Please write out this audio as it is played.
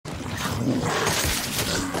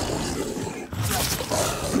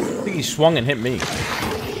I think he swung and hit me.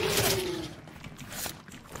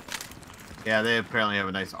 Yeah, they apparently have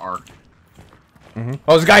a nice arc. Oh,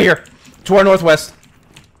 there's a guy here. To our northwest.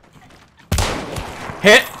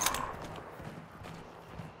 Hit.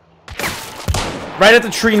 Right at the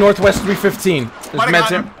tree, northwest 315. There's meds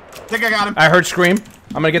here. I think I got him. I heard scream.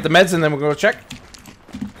 I'm gonna get the meds and then we'll go check.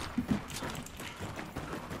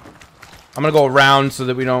 I'm gonna go around so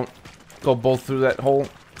that we don't go both through that hole.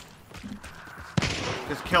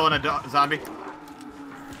 Just killing a zombie.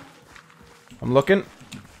 I'm looking.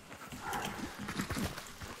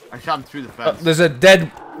 I shot him through the fence. There's a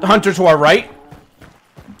dead hunter to our right.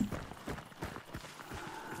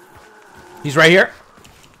 He's right here.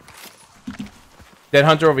 Dead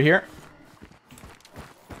hunter over here.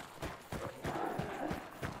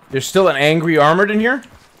 There's still an angry armored in here.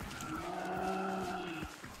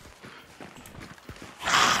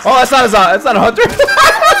 Oh, that's not a that's not a hunter.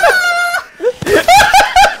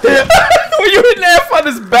 Were you hitting F on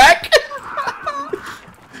his back?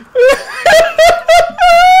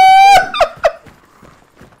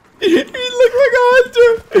 He looked like a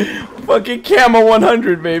hunter. Fucking camo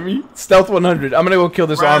 100, baby. Stealth 100. I'm gonna go kill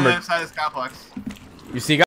this right armored. on the other side of this complex. You see, guys?